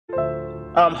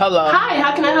Hello. Hi,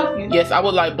 how can I help you? Yes, I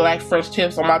would like black French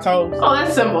tips on my toes. Oh,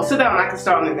 that's simple. Sit down and I can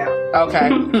start on it now. Okay.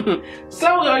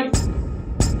 So,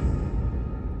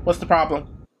 what's the problem?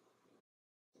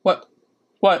 What?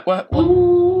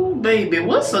 Ooh, baby,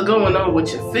 what's going on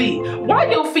with your feet? Why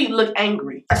your feet look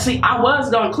angry? See, I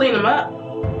was gonna clean them up,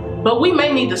 but we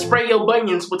may need to spray your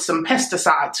bunions with some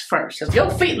pesticides first. Cause your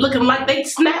feet looking like they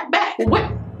snap back. Where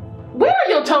are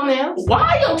your toenails?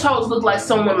 Why your toes look like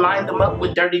someone lined them up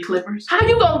with dirty clippers? How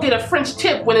you gonna get a French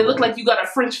tip when it look like you got a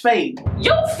French fade?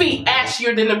 Your feet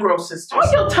ashier than the Grow Sisters.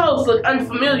 All your toes look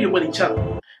unfamiliar with each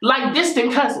other, like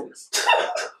distant cousins.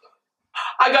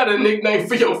 I got a nickname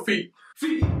for your feet.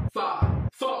 Feet, 5,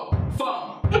 4,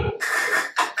 5.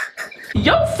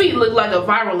 Your feet look like a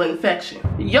viral infection.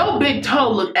 Your big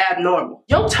toe look abnormal.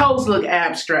 Your toes look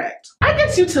abstract. I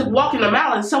guess you took walking a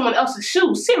mile in someone else's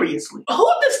shoes seriously.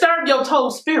 Who disturbed your toe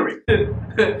spirit?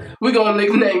 We're gonna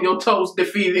nickname your toes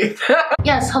defeated.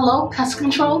 Yes, hello, pest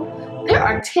control? There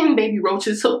are 10 baby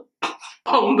roaches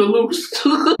on the loose.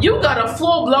 You got a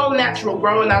full-blown natural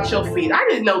growing out your feet. I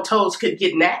didn't know toes could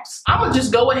get naps. I'ma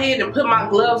just go ahead and put my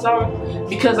gloves on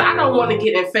because I don't want to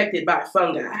get infected by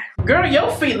fungi. Girl,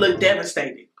 your feet look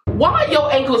devastated. Why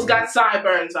your ankles got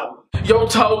sideburns on them? Your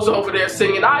toes over there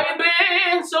singing, I have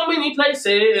been so many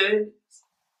places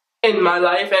in my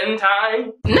life and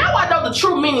time. Now I know the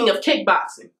true meaning of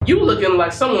kickboxing. You looking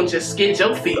like someone just skid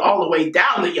your feet all the way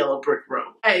down the yellow brick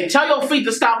road. Hey, tell your feet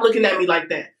to stop looking at me like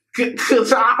that.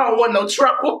 Cause I don't want no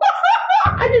trouble.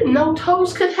 I didn't know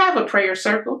toes could have a prayer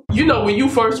circle. You know, when you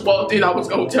first walked in, I was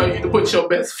gonna tell you to put your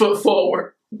best foot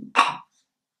forward.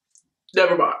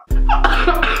 Never mind.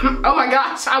 Oh my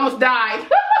gosh, I almost died.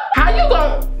 How you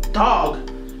gonna...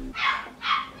 Dog.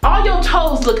 All your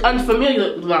toes look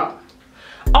unfamiliar.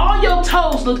 All your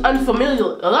toes look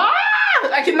unfamiliar.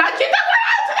 I cannot get that word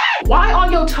out today. Why all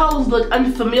your toes look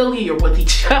unfamiliar with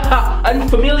each other?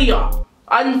 Unfamiliar.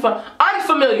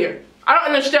 Unfamiliar. I don't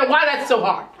understand why that's so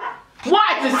hard.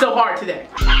 Why is it so hard today?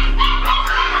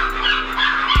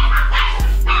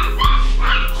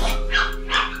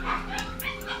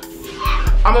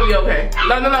 I'm gonna be okay.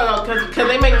 No, cause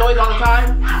they make noise all the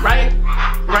time, right?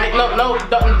 Right? No,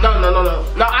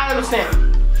 I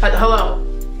understand. Hello?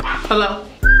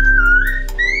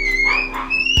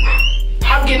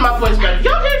 I'm getting my voice better.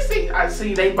 Y'all hear? See? I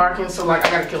see they barking, so like I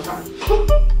gotta kill time.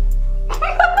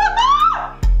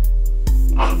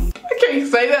 I can't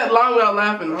say that long without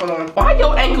laughing. Hold on. Why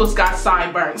your ankles got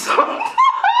sideburns? I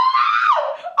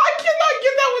cannot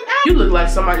get that one out. You look like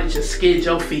somebody just skid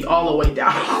your feet all the way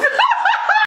down.